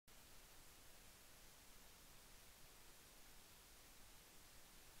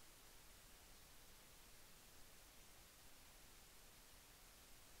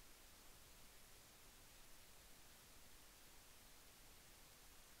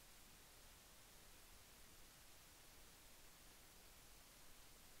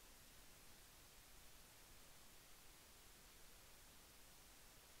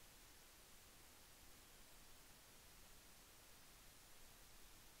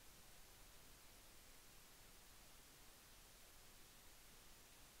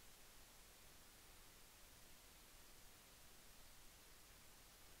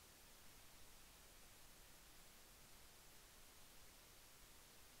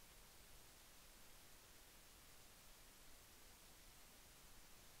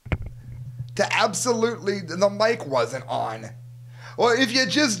to absolutely, the mic wasn't on. Well, if you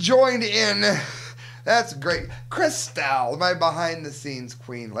just joined in, that's great. Christelle, my behind-the-scenes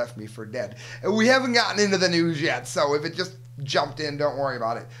queen, left me for dead. We haven't gotten into the news yet, so if it just jumped in, don't worry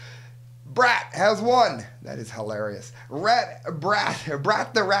about it. Brat has won. That is hilarious. Brat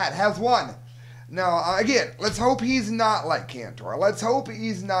the Rat has won. Now, again, let's hope he's not like Cantor. Let's hope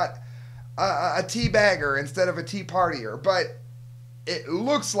he's not a tea bagger instead of a tea partier. But it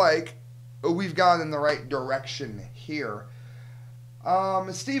looks like we've gone in the right direction here.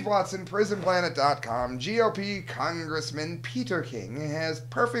 Steve Watson, PrisonPlanet.com, GOP Congressman Peter King has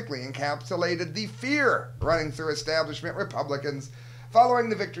perfectly encapsulated the fear running through establishment Republicans following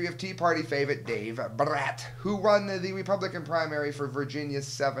the victory of Tea Party favorite Dave Brat, who won the Republican primary for Virginia's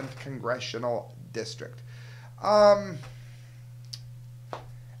 7th Congressional District. I'm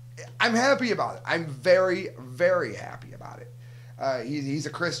happy about it. I'm very, very happy about it. He's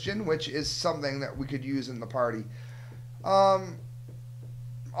a Christian, which is something that we could use in the party.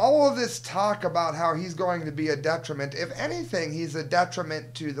 All of this talk about how he's going to be a detriment, if anything, he's a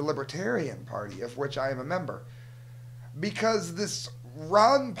detriment to the Libertarian Party, of which I am a member. Because this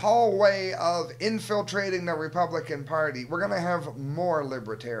Ron Paul way of infiltrating the Republican Party, we're going to have more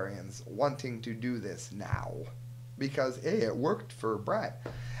libertarians wanting to do this now. Because, hey, it worked for Brat.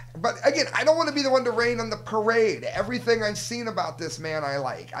 But, again, I don't want to be the one to rain on the parade. Everything I've seen about this man I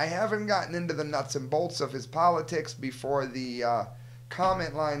like. I haven't gotten into the nuts and bolts of his politics before the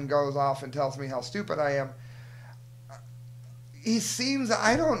comment line goes off and tells me how stupid I am. He seems,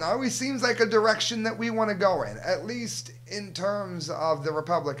 I don't know, he seems like a direction that we want to go in, at least in terms of the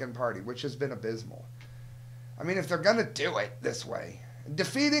Republican Party, which has been abysmal. I mean, if they're going to do it this way.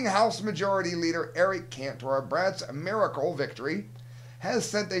 Defeating House Majority Leader Eric Cantor, Brat's miracle victory has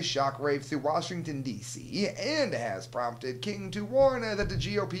sent a shockwave through Washington, D.C., and has prompted King to warn that the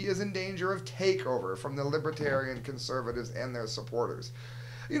GOP is in danger of takeover from the libertarian conservatives and their supporters.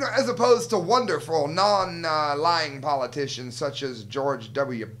 You know, as opposed to wonderful, non-lying politicians such as George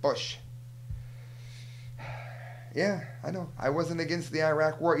W. Bush. Yeah, I know. I wasn't against the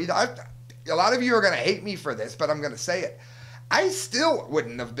Iraq War either. A lot of you are going to hate me for this, but I'm going to say it. I still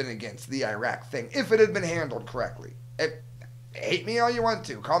wouldn't have been against the Iraq thing if it had been handled correctly. Hate me all you want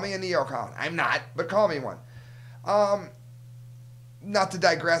to. Call me a neocon. I'm not, but call me one. Not to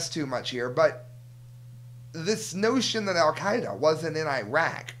digress too much here, but this notion that Al-Qaeda wasn't in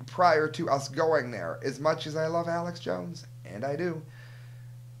Iraq prior to us going there, as much as I love Alex Jones, and I do,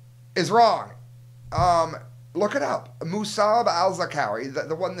 is wrong. Look it up. Musab al-Zarqawi,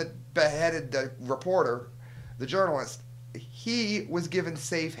 the one that beheaded the reporter, the journalist, he was given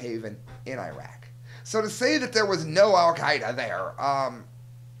safe haven in Iraq. So to say that there was no Al-Qaeda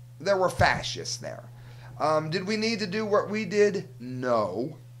there were fascists there. Did we need to do what we did?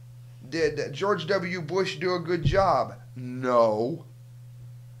 No. Did George W. Bush do a good job? No.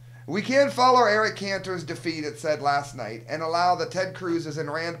 We can't follow Eric Cantor's defeat, it said last night, and allow the Ted Cruz's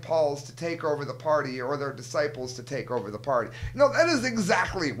and Rand Pauls to take over the party or their disciples to take over the party. No, that is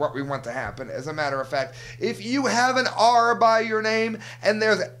exactly what we want to happen, as a matter of fact. If you have an R by your name and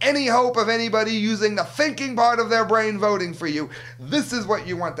there's any hope of anybody using the thinking part of their brain voting for you, this is what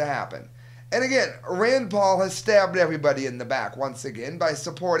you want to happen. And again, Rand Paul has stabbed everybody in the back once again by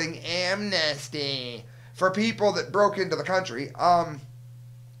supporting amnesty for people that broke into the country.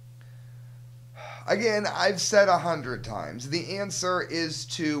 Again, I've said 100 times, the answer is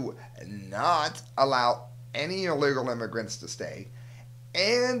to not allow any illegal immigrants to stay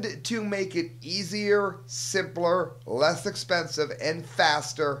and to make it easier, simpler, less expensive, and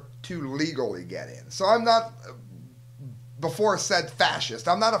faster to legally get in. So I'm not, before said fascist,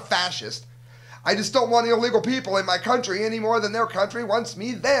 I'm not a fascist. I just don't want illegal people in my country any more than their country wants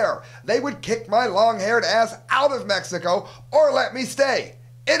me there. They would kick my long-haired ass out of Mexico or let me stay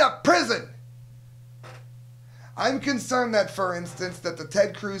in a prison. I'm concerned that, for instance, that the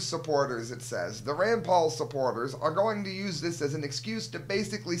Ted Cruz supporters, it says, the Rand Paul supporters, are going to use this as an excuse to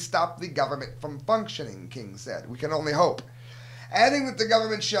basically stop the government from functioning, King said. We can only hope. Adding that the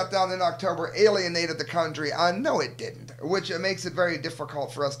government shutdown in October alienated the country. No, it didn't, which makes it very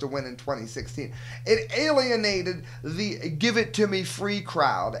difficult for us to win in 2016. It alienated the give it to me free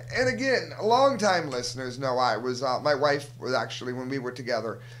crowd. And again, longtime listeners know I was, my wife was actually, when we were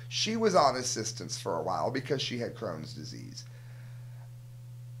together, she was on assistance for a while because she had Crohn's disease.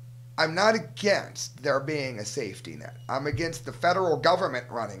 I'm not against there being a safety net. I'm against the federal government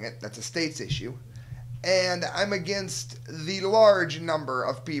running it. That's a state's issue. And I'm against the large number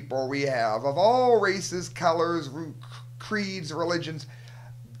of people we have, of all races, colors, creeds, religions,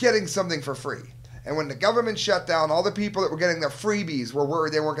 getting something for free. And when the government shut down, all the people that were getting their freebies were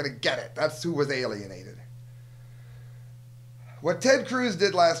worried they weren't going to get it. That's who was alienated. What Ted Cruz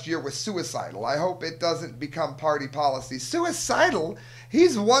did last year was suicidal. I hope it doesn't become party policy. Suicidal?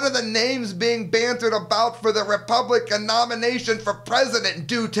 He's one of the names being bantered about for the Republican nomination for president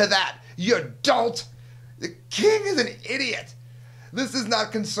due to that. You dolt! The king is an idiot. This is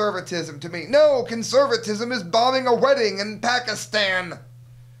not conservatism to me. No, conservatism is bombing a wedding in Pakistan.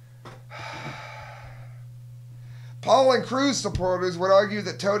 Paul and Cruz supporters would argue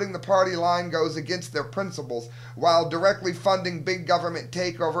that toting the party line goes against their principles, while directly funding big government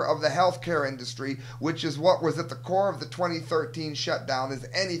takeover of the healthcare industry, which is what was at the core of the 2013 shutdown, is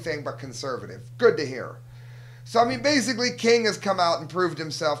anything but conservative. Good to hear. So, I mean, basically, King has come out and proved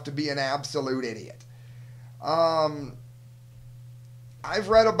himself to be an absolute idiot. I've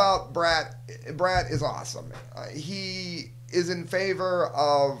read about Brat. Brat is awesome. He is in favor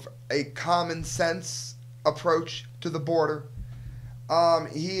of a common sense approach to the border.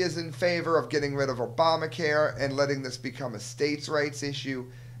 He is in favor of getting rid of Obamacare and letting this become a states' rights issue.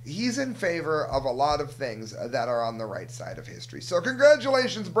 He's in favor of a lot of things that are on the right side of history. So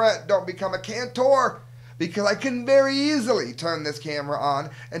congratulations, Brat. Don't become a cantor, because I can very easily turn this camera on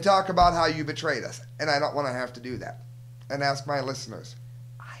and talk about how you betrayed us. And I don't want to have to do that. And ask my listeners.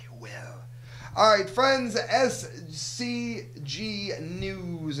 I will. All right, friends,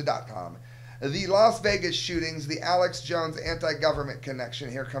 scgnews.com. The Las Vegas shootings, the Alex Jones anti-government connection,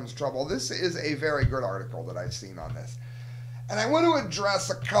 here comes trouble. This is a very good article that I've seen on this. And I want to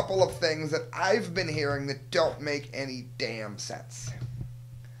address a couple of things that I've been hearing that don't make any damn sense.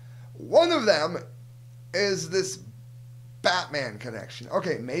 One of them is this Batman connection.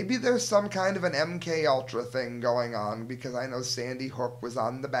 Okay, maybe there's some kind of an MK Ultra thing going on, because I know Sandy Hook was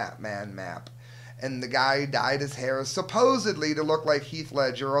on the Batman map. And the guy dyed his hair supposedly to look like Heath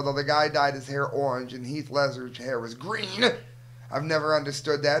Ledger, although the guy dyed his hair orange and Heath Ledger's hair was green. I've never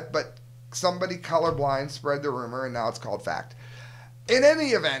understood that, but somebody colorblind spread the rumor, and now it's called fact. In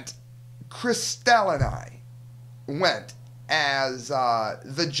any event, Christelle and I went as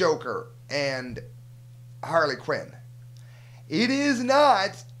the Joker and Harley Quinn. It is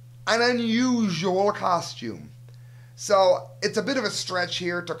not an unusual costume. So it's a bit of a stretch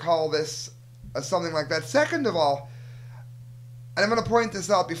here to call this something like that. Second of all, and I'm going to point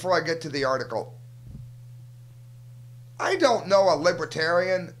this out before I get to the article, I don't know a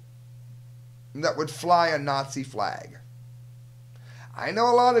libertarian that would fly a Nazi flag. I know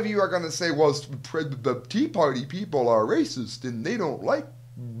a lot of you are going to say, well, the Tea Party people are racist and they don't like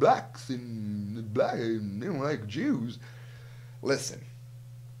blacks and they don't like Jews. Listen,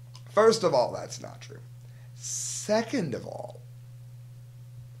 first of all, that's not true. Second of all,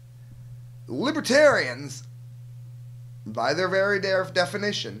 libertarians, by their very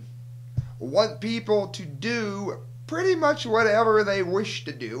definition, want people to do pretty much whatever they wish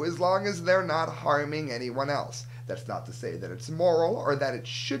to do as long as they're not harming anyone else. That's not to say that it's moral or that it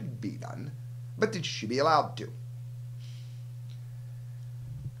should be done, but it should be allowed to.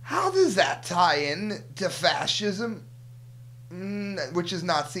 How does that tie in to fascism, which is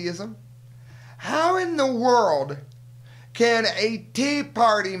Nazism? How in the world can a Tea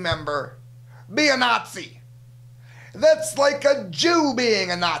Party member be a Nazi? That's like a Jew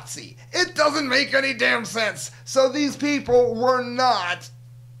being a Nazi. It doesn't make any damn sense. So these people were not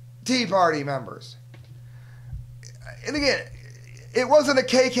Tea Party members. And again, it wasn't a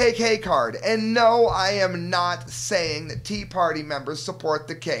KKK card. And no, I am not saying that Tea Party members support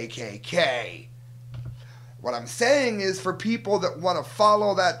the KKK. What I'm saying is, for people that want to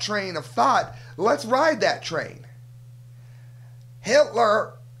follow that train of thought, let's ride that train.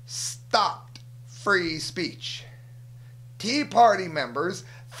 Hitler stopped free speech. Tea Party members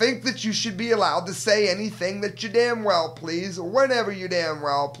think that you should be allowed to say anything that you damn well please, whenever you damn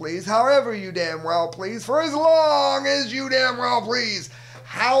well please, however you damn well please, for as long as you damn well please.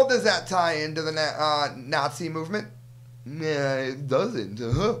 How does that tie into the Nazi movement? Nah, it doesn't.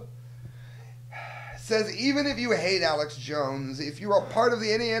 It says, even if you hate Alex Jones, if you are part of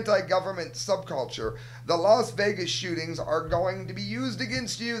the anti-government subculture, the Las Vegas shootings are going to be used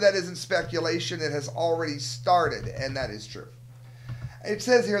against you. That isn't speculation. It has already started, and that is true. It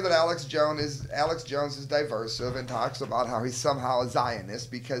says here that Alex Jones is diversive and talks about how he's somehow a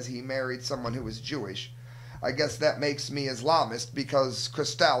Zionist because he married someone who was Jewish. I guess that makes me Islamist because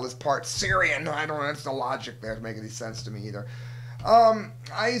Christelle is part Syrian. I don't know. That's the logic there. Doesn't make any sense to me either.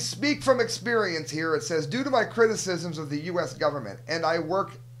 I speak from experience here. It says, due to my criticisms of the U.S. government and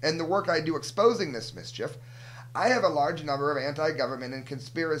the work I do exposing this mischief, I have a large number of anti-government and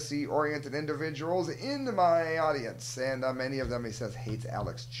conspiracy-oriented individuals in my audience, and many of them, he says, hates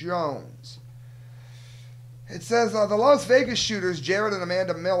Alex Jones. It says, the Las Vegas shooters, Jared and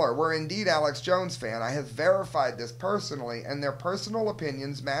Amanda Miller, were indeed Alex Jones fan. I have verified this personally, and their personal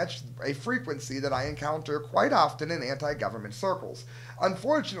opinions match a frequency that I encounter quite often in anti-government circles.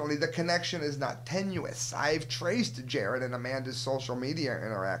 Unfortunately, the connection is not tenuous. I've traced Jared and Amanda's social media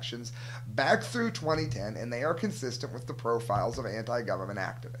interactions back through 2010, and they are consistent with the profiles of anti-government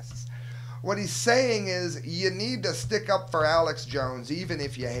activists. What he's saying is, you need to stick up for Alex Jones even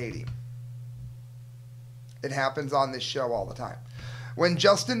if you hate him. It happens on this show all the time. When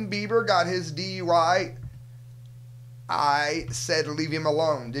Justin Bieber got his DUI, I said leave him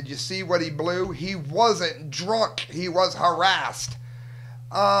alone. Did you see what he blew? He wasn't drunk. He was harassed.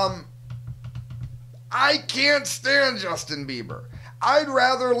 I can't stand Justin Bieber. I'd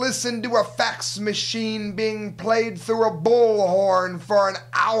rather listen to a fax machine being played through a bullhorn for an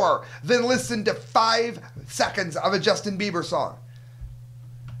hour than listen to 5 seconds of a Justin Bieber song.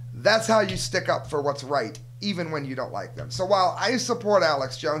 That's how you stick up for what's right, even when you don't like them. So while I support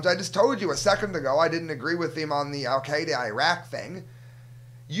Alex Jones, I just told you a second ago I didn't agree with him on the Al-Qaeda Iraq thing.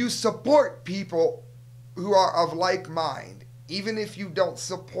 You support people who are of like mind, even if you don't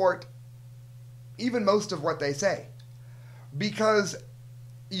support even most of what they say. Because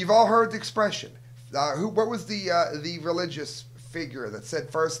you've all heard the expression. What was the religious figure that said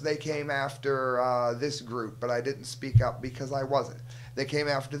first they came after this group, but I didn't speak up because I wasn't? They came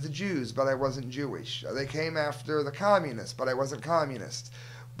after the Jews, but I wasn't Jewish. They came after the communists, but I wasn't communist.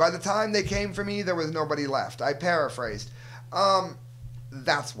 By the time they came for me, there was nobody left. I paraphrased.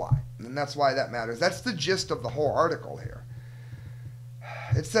 That's why. And that's why that matters. That's the gist of the whole article here.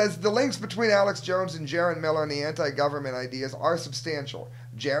 It says, the links between Alex Jones and Jared Miller and the anti-government ideas are substantial.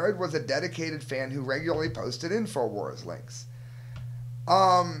 Jared was a dedicated fan who regularly posted InfoWars links.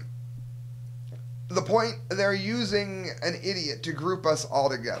 The point, they're using an idiot to group us all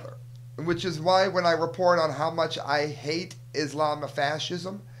together, which is why when I report on how much I hate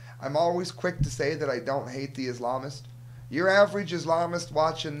Islamofascism, I'm always quick to say that I don't hate the Islamist. Your average Islamist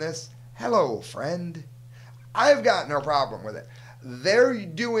watching this, hello, friend. I've got no problem with it. They're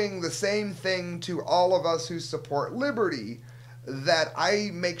doing the same thing to all of us who support liberty that I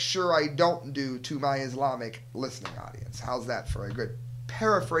make sure I don't do to my Islamic listening audience. How's that for a good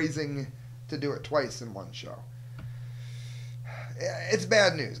paraphrasing to do it twice in one show? It's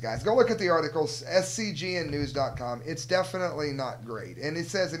bad news, guys. Go look at the articles, scgnnews.com. It's definitely not great. And it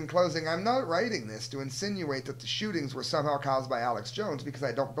says in closing, I'm not writing this to insinuate that the shootings were somehow caused by Alex Jones because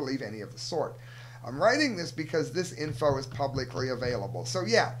I don't believe any of the sort. I'm writing this because this info is publicly available. So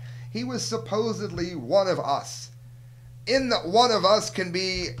yeah, he was supposedly one of us. In that one of us can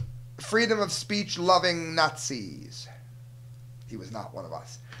be freedom of speech loving Nazis. He was not one of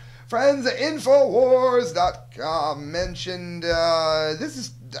us. Friends, Infowars.com mentioned,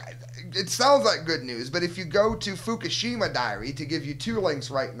 it sounds like good news, but if you go to Fukushima Diary, to give you 2 links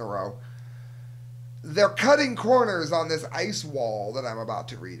right in a row, they're cutting corners on this ice wall that I'm about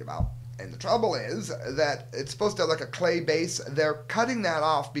to read about. And the trouble is that it's supposed to have like a clay base. They're cutting that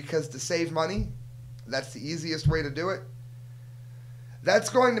off because to save money, that's the easiest way to do it. That's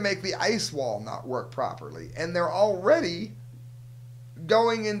going to make the ice wall not work properly. And they're already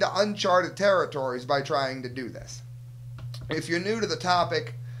going into uncharted territories by trying to do this. If you're new to the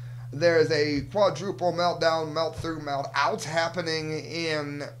topic, there's a quadruple meltdown, melt-through, melt-out happening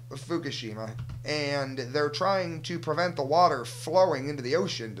in Fukushima, and they're trying to prevent the water flowing into the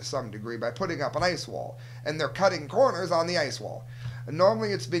ocean to some degree by putting up an ice wall, and they're cutting corners on the ice wall. And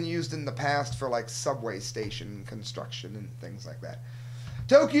normally it's been used in the past for like subway station construction and things like that.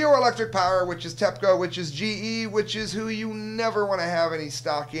 Tokyo Electric Power, which is TEPCO, which is GE, which is who you never want to have any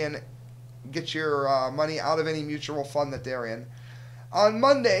stock in. Get your money out of any mutual fund that they're in. On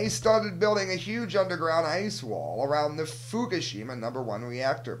Monday, started building a huge underground ice wall around the Fukushima #1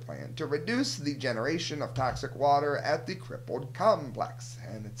 reactor plant to reduce the generation of toxic water at the crippled complex.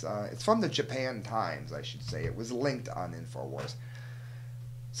 And it's from the Japan Times, I should say. It was linked on InfoWars.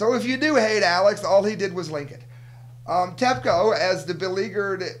 So if you do hate Alex, all he did was link it. TEPCO, as the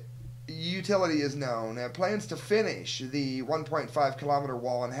beleaguered utility is known, plans to finish the 1.5 kilometer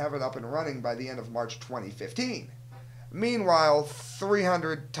wall and have it up and running by the end of March 2015. Meanwhile,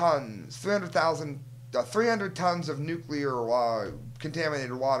 300 tons of nuclear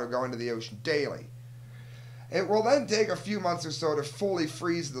contaminated water go into the ocean daily. It will then take a few months or so to fully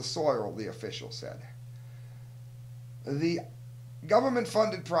freeze the soil, the official said. The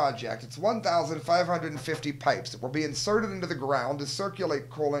government-funded project, it's 1,550 pipes that will be inserted into the ground to circulate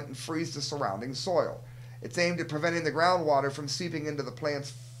coolant and freeze the surrounding soil. It's aimed at preventing the groundwater from seeping into the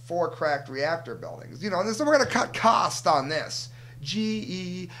plant's 4 cracked reactor buildings. You know, and so we're going to cut cost on this.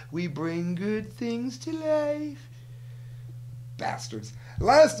 GE, we bring good things to life. Bastards.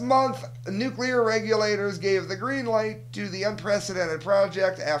 Last month, nuclear regulators gave the green light to the unprecedented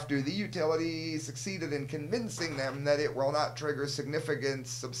project after the utility succeeded in convincing them that it will not trigger significant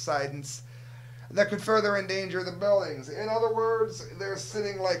subsidence that could further endanger the buildings. In other words, they're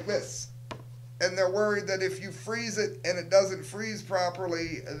sitting like this, and they're worried that if you freeze it and it doesn't freeze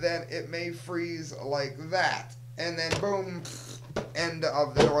properly, then it may freeze like that. And then boom, end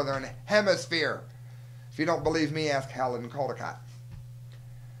of the northern hemisphere. If you don't believe me, ask Helen Caldecott.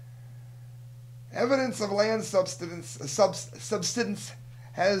 Evidence of land subsidence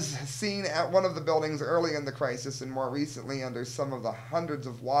has seen at one of the buildings early in the crisis and more recently under some of the hundreds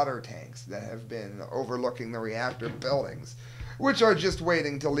of water tanks that have been overlooking the reactor buildings, which are just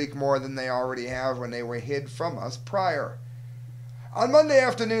waiting to leak more than they already have when they were hid from us prior. On Monday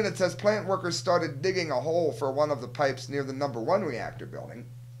afternoon, it says plant workers started digging a hole for one of the pipes near the number 1 reactor building,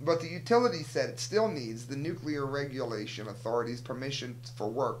 but the utility said it still needs the Nuclear Regulation Authority's permission for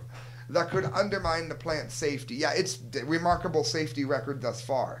work that could undermine the plant's safety. Yeah, it's a remarkable safety record thus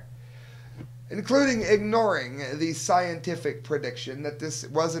far, including ignoring the scientific prediction that this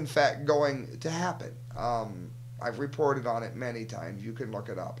was in fact going to happen. I've reported on it many times. You can look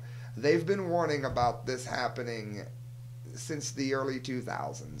it up. They've been warning about this happening since the early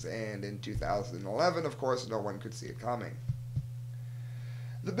 2000s, and in 2011, of course, no one could see it coming.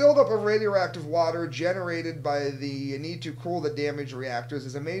 The buildup of radioactive water generated by the need to cool the damaged reactors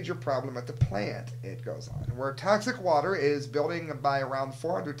is a major problem at the plant, it goes on, where toxic water is building by around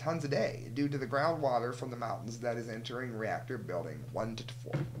 400 tons a day due to the groundwater from the mountains that is entering reactor building 1 to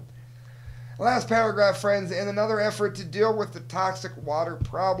 4. Last paragraph, friends. In another effort to deal with the toxic water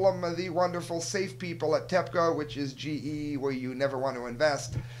problem, the wonderful safe people at TEPCO, which is GE, where you never want to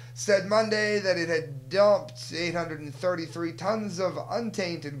invest, said Monday that it had dumped 833 tons of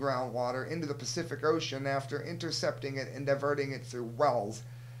untainted groundwater into the Pacific Ocean after intercepting it and diverting it through wells.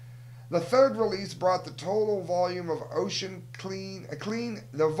 The third release brought the total volume of clean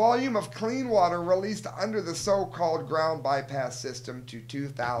water released under the so-called ground bypass system to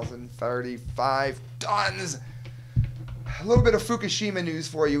 2,035 tons. A little bit of Fukushima news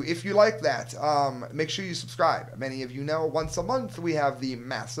for you. If you like that, make sure you subscribe. Many of you know once a month we have the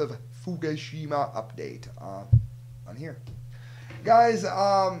massive Fukushima update on here. Guys,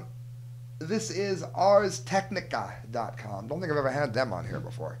 this is ArsTechnica.com. Don't think I've ever had them on here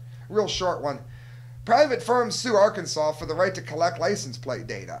before. Real short one. Private firms sue Arkansas for the right to collect license plate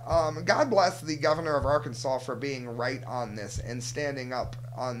data. God bless the governor of Arkansas for being right on this and standing up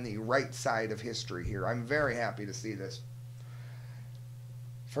on the right side of history here. I'm very happy to see this.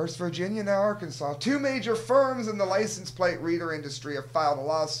 First Virginia, now Arkansas. Two major firms in the license plate reader industry have filed a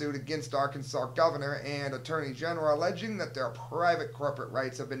lawsuit against Arkansas governor and attorney general alleging that their private corporate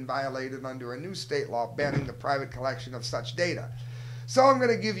rights have been violated under a new state law banning the private collection of such data. So I'm going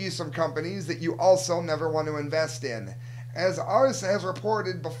to give you some companies that you also never want to invest in. As Ars has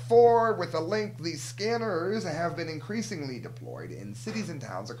reported before with a link, these scanners have been increasingly deployed in cities and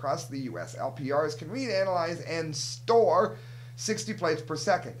towns across the U.S. LPRs can read, analyze, and store 60 plates per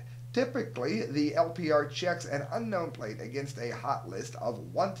second. Typically, the LPR checks an unknown plate against a hot list of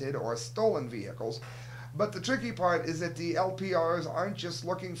wanted or stolen vehicles. But the tricky part is that the LPRs aren't just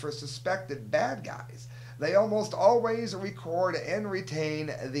looking for suspected bad guys. They almost always record and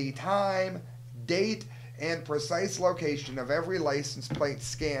retain the time, date, and precise location of every license plate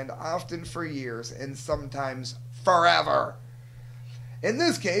scanned, often for years and sometimes forever. In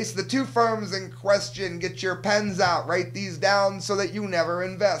this case, the two firms in question, get your pens out, write these down so that you never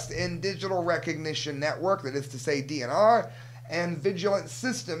invest in Digital Recognition Network, that is to say DNR, and Vigilant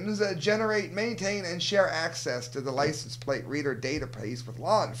Systems that generate, maintain, and share access to the license plate reader database with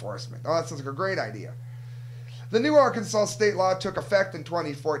law enforcement. Oh, that sounds like a great idea. The new Arkansas state law took effect in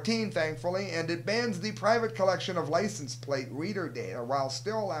 2014, thankfully, and it bans the private collection of license plate reader data while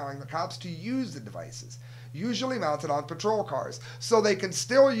still allowing the cops to use the devices, usually mounted on patrol cars, so they can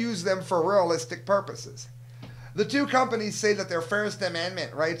still use them for realistic purposes. The two companies say that their First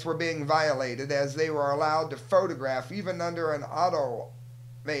Amendment rights were being violated as they were allowed to photograph even under an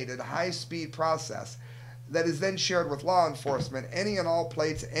automated high-speed process that is then shared with law enforcement, any and all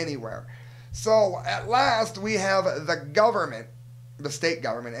plates anywhere. So at last we have the government, the state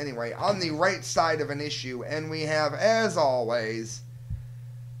government anyway, on the right side of an issue, and we have, as always,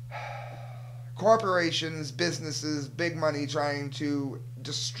 corporations, businesses, big money trying to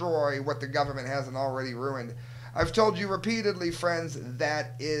destroy what the government hasn't already ruined. I've told you repeatedly, friends,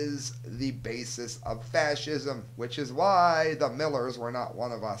 that is the basis of fascism, which is why the Millers were not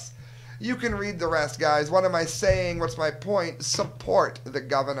one of us. You can read the rest, guys. What am I saying? What's my point? Support the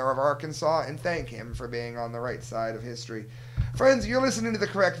governor of Arkansas and thank him for being on the right side of history. Friends, you're listening to The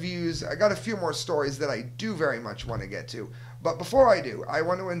Correct Views. I got a few more stories that I do very much want to get to. But before I do, I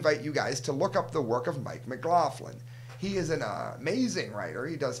want to invite you guys to look up the work of Mike McLaughlin. He is an amazing writer.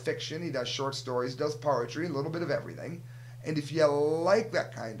 He does fiction, he does short stories, does poetry, a little bit of everything. And if you like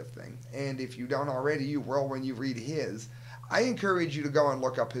that kind of thing, and if you don't already, you will when you read his, I encourage you to go and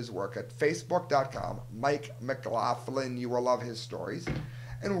look up his work at facebook.com, Mike McLaughlin. You will love his stories.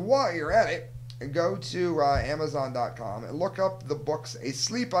 And while you're at it, go to amazon.com and look up the books A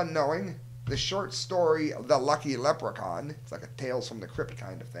Sleep Unknowing, the short story The Lucky Leprechaun. It's like a Tales from the Crypt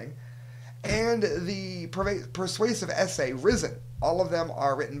kind of thing. And the persuasive essay Risen. All of them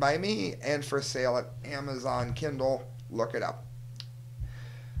are written by me and for sale at Amazon Kindle. Look it up.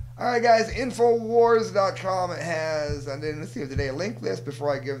 Alright guys, Infowars.com has, and then let's see if they link this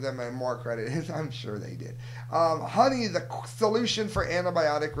before I give them more credit. I'm sure they did. Honey, the solution for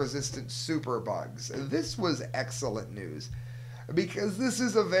antibiotic-resistant superbugs. This was excellent news because this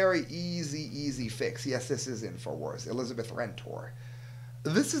is a very easy fix. Yes, this is Infowars. Elizabeth Rentor.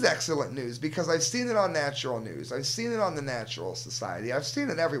 This is excellent news because I've seen it on Natural News. I've seen it on the Natural Society. I've seen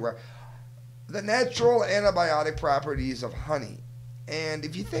it everywhere. The natural antibiotic properties of honey. And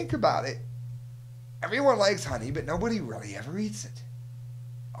if you think about it, everyone likes honey, but nobody really ever eats it.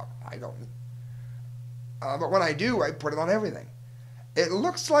 I don't. But when I do, I put it on everything. It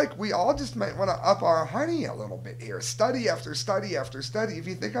looks like we all just might want to up our honey a little bit here. Study after study after study. If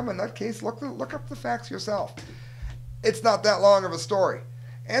you think I'm a nutcase, look up the facts yourself. It's not that long of a story.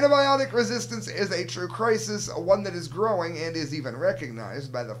 Antibiotic resistance is a true crisis, one that is growing and is even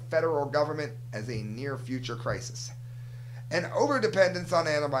recognized by the federal government as a near-future crisis. An overdependence on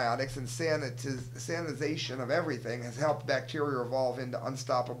antibiotics and sanitization of everything has helped bacteria evolve into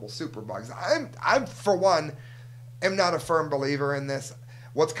unstoppable superbugs. I'm for one, am not a firm believer in this.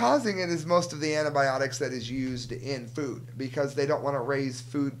 What's causing it is most of the antibiotics that is used in food because they don't want to raise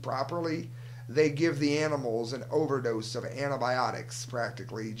food properly. They give the animals an overdose of antibiotics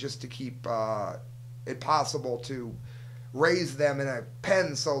practically just to keep it possible to raise them in a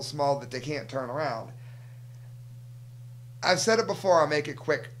pen so small that they can't turn around. I've said it before, I'll make it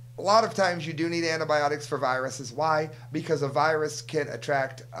quick. A lot of times you do need antibiotics for viruses. Why? Because a virus can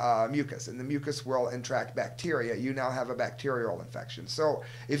attract mucus, and the mucus will attract bacteria. You now have a bacterial infection. So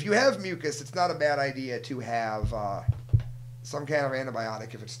if you have mucus, it's not a bad idea to have some kind of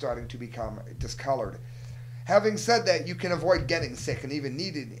antibiotic if it's starting to become discolored. Having said that, you can avoid getting sick and even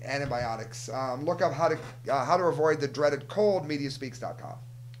needing antibiotics. Look up how to avoid the dreaded cold, mediaspeaks.com.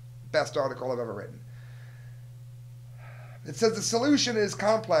 Best article I've ever written. It says the solution is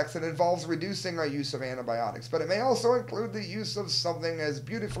complex and involves reducing our use of antibiotics, but it may also include the use of something as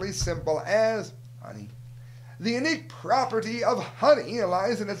beautifully simple as honey. The unique property of honey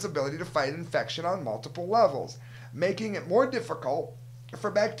lies in its ability to fight infection on multiple levels, making it more difficult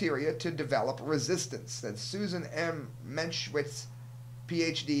for bacteria to develop resistance, said Susan M. Menschwitz,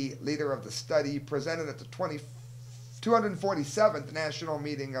 Ph.D., leader of the study, presented at the 247th National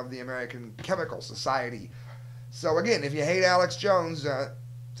Meeting of the American Chemical Society. So again, if you hate Alex Jones,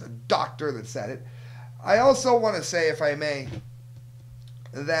 it's a doctor that said it. I also want to say, if I may,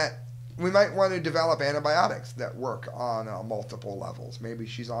 that we might want to develop antibiotics that work on multiple levels. Maybe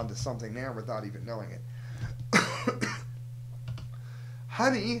she's onto something there without even knowing it.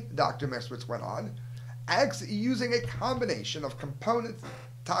 Honey, Dr. Meswitz went on, acts using a combination of components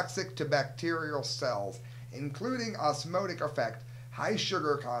toxic to bacterial cells, including osmotic effect, high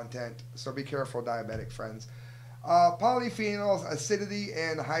sugar content, so be careful, diabetic friends, polyphenols, acidity,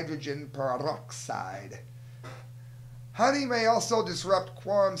 and hydrogen peroxide. Honey may also disrupt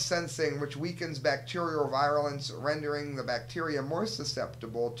quorum sensing, which weakens bacterial virulence, rendering the bacteria more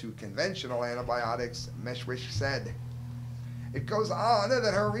susceptible to conventional antibiotics, Meshwish said. It goes on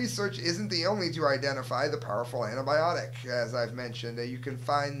that her research isn't the only to identify the powerful antibiotic. As I've mentioned, you can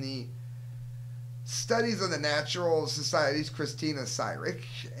find the studies of the Natural Society's Christina Cyrick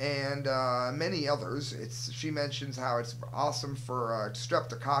and many others. She mentions how it's awesome for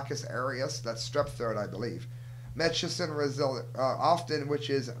Streptococcus aureus, that's strep throat, I believe. Methicillin often, which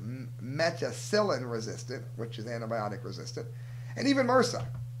is methicillin resistant, which is antibiotic resistant, and even MRSA.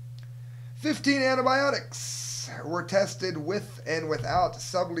 15 antibiotics were tested with and without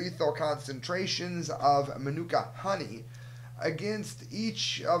sublethal concentrations of Manuka honey against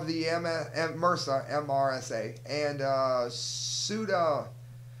each of the MRSA, MRSA, and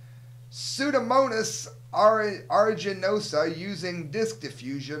Pseudomonas aeruginosa using disc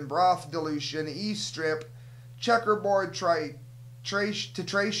diffusion, broth dilution, E-strip, checkerboard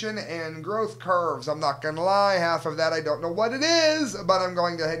titration and growth curves. I'm not going to lie, half of that I don't know what it is, but I'm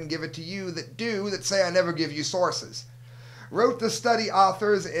going to go ahead and give it to you that say I never give you sources. Wrote the study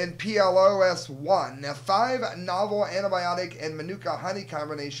authors in PLOS1. Now, 5 novel antibiotic and manuka honey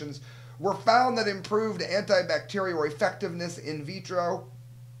combinations were found that improved antibacterial effectiveness in vitro,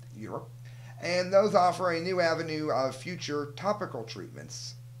 and those offer a new avenue of future topical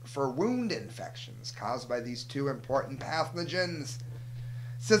treatments for wound infections caused by these 2 important pathogens.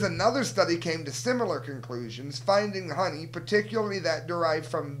 Says another study came to similar conclusions, finding honey, particularly that derived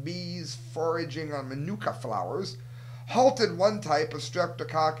from bees foraging on manuka flowers, halted one type of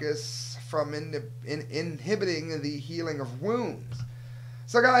streptococcus from inhibiting the healing of wounds.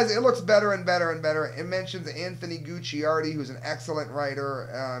 So guys, it looks better and better and better. It mentions Anthony Gucciardi, who's an excellent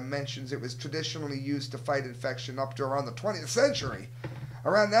writer, mentions it was traditionally used to fight infection up to around the 20th century.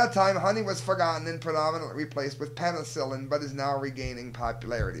 Around that time, honey was forgotten and predominantly replaced with penicillin, but is now regaining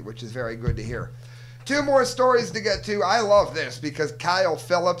popularity, which is very good to hear. 2 more stories to get to. I love this because Kyle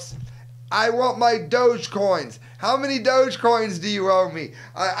Phillips, I want my Dogecoins. How many Dogecoins do you owe me?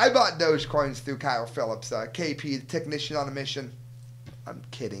 I bought Dogecoins through Kyle Phillips, KP, the technician on a mission. I'm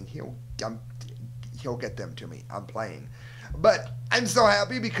kidding. He'll get them to me. I'm playing. But I'm so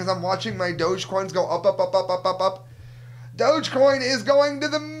happy because I'm watching my Dogecoins go up, up, up, up, up, up, up. Dogecoin is going to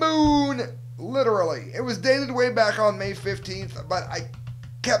the moon, literally. It was dated way back on May 15th, but I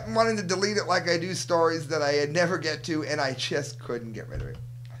kept wanting to delete it like I do stories that I had never get to, and I just couldn't get rid of it.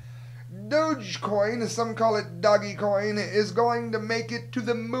 Dogecoin, some call it Dogecoin, is going to make it to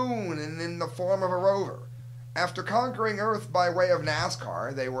the moon and in the form of a rover. After conquering Earth by way of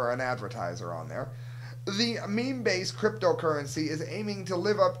NASCAR, they were an advertiser on there, the meme-based cryptocurrency is aiming to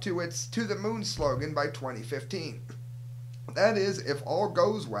live up to its To the Moon slogan by 2015. That is, if all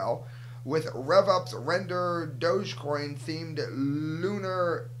goes well, with RevUp's render Dogecoin-themed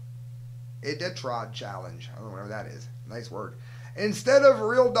Lunar Iditarod Challenge. I don't know whatever that is. Nice word. Instead of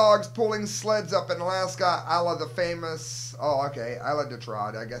real dogs pulling sleds up in Alaska, a la the famous,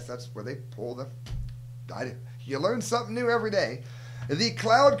 Iditarod. I guess that's where they pull the... You learn something new every day. The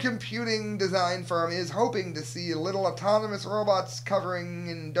cloud computing design firm is hoping to see little autonomous robots covering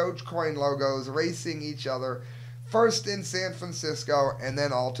in Dogecoin logos racing each other, first in San Francisco and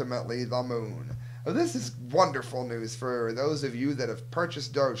then ultimately the moon. Now, this is wonderful news for those of you that have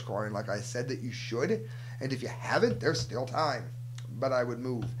purchased Dogecoin, like I said that you should. And if you haven't, there's still time. But I would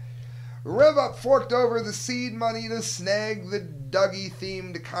move. RevUp forked over the seed money to snag the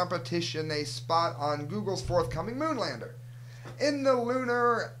Dougie-themed competition, a spot on Google's forthcoming moonlander. In the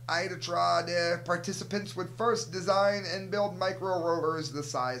Lunar Iditarod, participants would first design and build micro-rovers the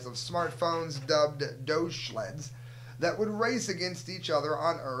size of smartphones dubbed Doge sleds that would race against each other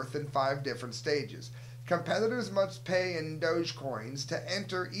on Earth in 5 different stages. Competitors must pay in Dogecoins to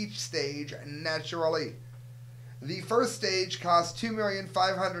enter each stage naturally. The first stage cost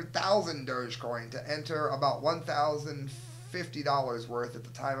 2,500,000 Dogecoin to enter, about $1,050 worth at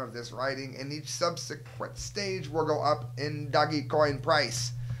the time of this writing, and each subsequent stage will go up in Dogecoin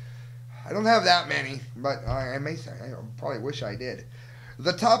price. I don't have that many, but I probably wish I did.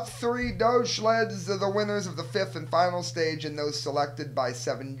 The top 3 Doge sleds are the winners of the 5th and final stage, and those selected by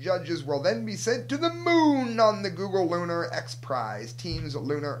 7 judges will then be sent to the moon on the Google Lunar X Prize Team's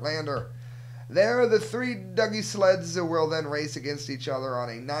lunar lander. There, the 3 Dougie sleds will then race against each other on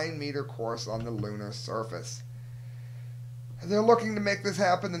a 9-meter course on the lunar surface. They're looking to make this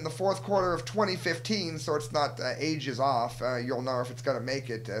happen in the 4th quarter of 2015, so it's not ages off. You'll know if it's going to make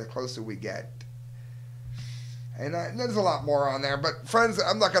it the closer we get. And there's a lot more on there, but friends,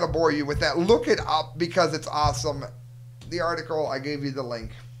 I'm not going to bore you with that. Look it up because it's awesome. The article, I gave you the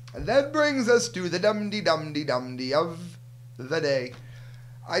link. And that brings us to the dumbdee of the day.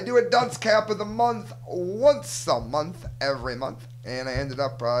 I do a dunce cap of the month once a month, every month, and I ended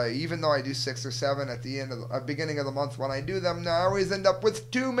up, even though I do 6 or 7 at the end of the beginning of the month when I do them, I always end up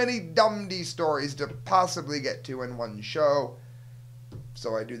with too many dumbdee stories to possibly get to in one show.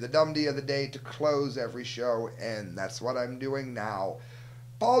 So I do the dumbdee of the day to close every show, and that's what I'm doing now.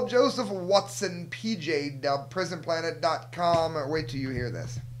 Paul Joseph Watson, PJ Dub, PrisonPlanet.com. Wait till you hear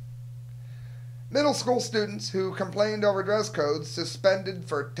this. Middle school students who complained over dress codes suspended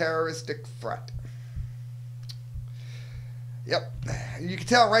for terroristic threat. Yep, you can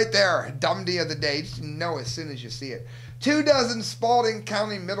tell right there, dumbdee of the day. You know as soon as you see it. 24 Spalding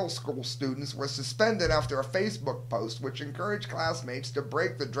County middle school students were suspended after a Facebook post which encouraged classmates to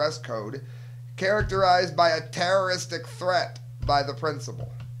break the dress code characterized by a terroristic threat by the principal.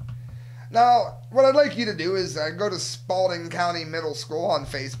 Now, what I'd like you to do is go to Spalding County Middle School on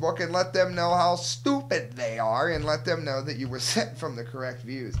Facebook and let them know how stupid they are and let them know that you were sent from the correct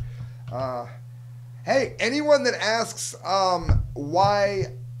views. Hey, anyone that asks why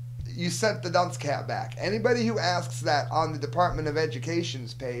you sent the dunce cap back, anybody who asks that on the Department of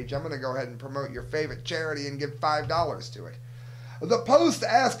Education's page, I'm going to go ahead and promote your favorite charity and give $5 to it. The Post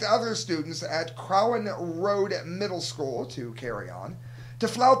asked other students at Crowan Road Middle School to carry on, to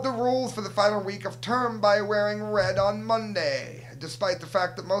flout the rules for the final week of term by wearing red on Monday, despite the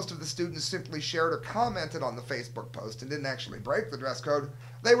fact that most of the students simply shared or commented on the Facebook post and didn't actually break the dress code.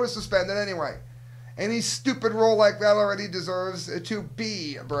 They were suspended anyway. Any stupid rule like that already deserves to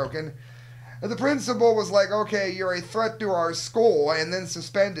be broken. The principal was like, okay, you're a threat to our school, and then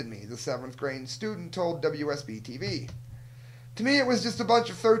suspended me, the 7th grade student told WSB-TV. To me, it was just a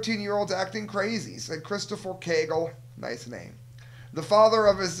bunch of 13-year-olds acting crazy, said Christopher Cagle, nice name, the father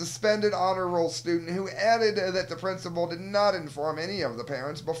of a suspended honor roll student, who added that the principal did not inform any of the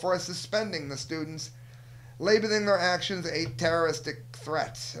parents before suspending the students, labeling their actions a terroristic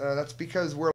threat. That's because we're